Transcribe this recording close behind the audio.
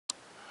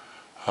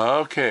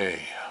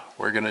Okay,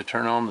 we're going to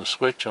turn on the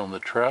switch on the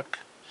truck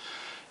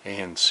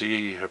and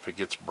see if it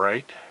gets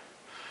bright,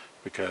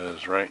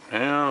 because right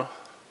now,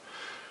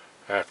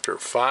 after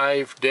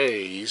 5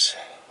 days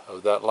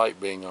of that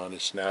light being on,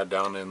 it's now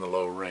down in the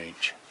low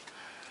range.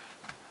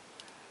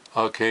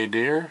 Okay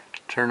dear,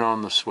 turn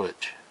on the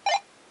switch.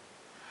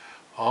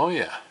 Oh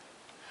yeah.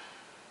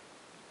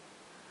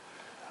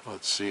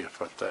 Let's see if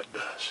what that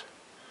does.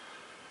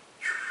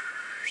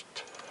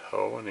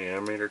 Oh, and the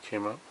ammeter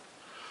came up.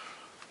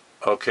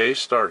 Okay,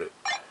 start it.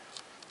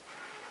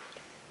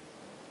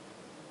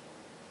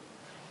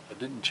 I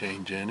didn't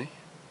change any.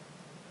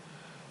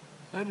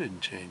 I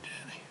didn't change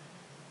any.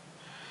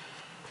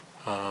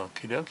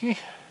 Okie dokie.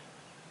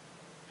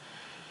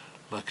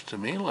 Looks to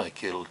me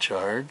like it'll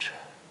charge.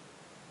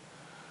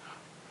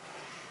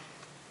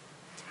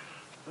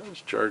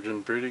 That's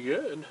charging pretty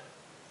good.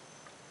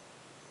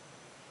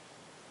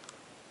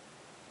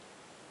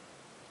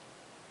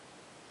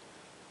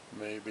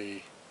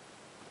 Maybe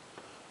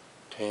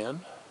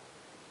 10.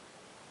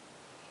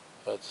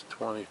 That's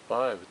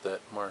 25 at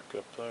that mark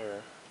up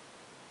there.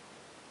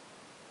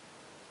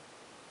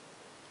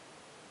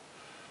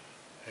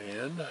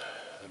 And the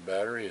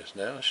battery is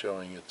now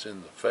showing it's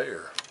in the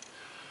fair.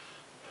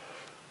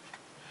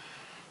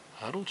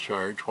 That'll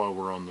charge while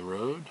we're on the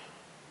road.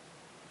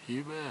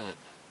 You bet.